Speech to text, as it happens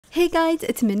Hey guys,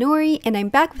 it's Minori, and I'm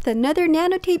back with another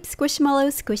nanotape Squishmallow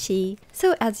squishy.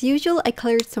 So as usual, I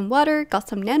colored some water, got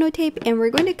some nanotape, and we're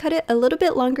going to cut it a little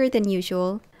bit longer than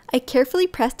usual. I carefully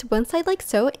pressed one side like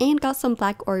so and got some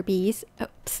black Orbeez.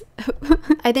 Oops.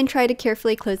 I then tried to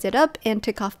carefully close it up and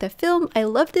took off the film. I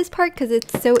love this part because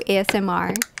it's so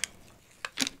ASMR.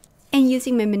 And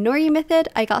using my Minori method,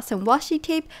 I got some washi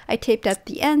tape, I taped up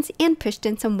the ends and pushed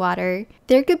in some water.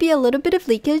 There could be a little bit of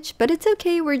leakage, but it's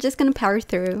okay, we're just gonna power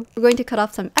through. We're going to cut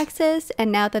off some excess,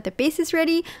 and now that the base is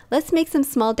ready, let's make some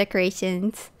small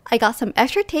decorations. I got some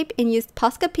extra tape and used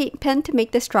Posca paint pen to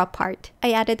make the straw part.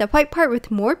 I added the white part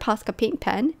with more Posca paint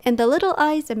pen, and the little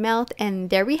eyes and mouth, and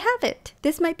there we have it!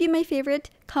 This might be my favorite.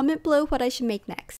 Comment below what I should make next.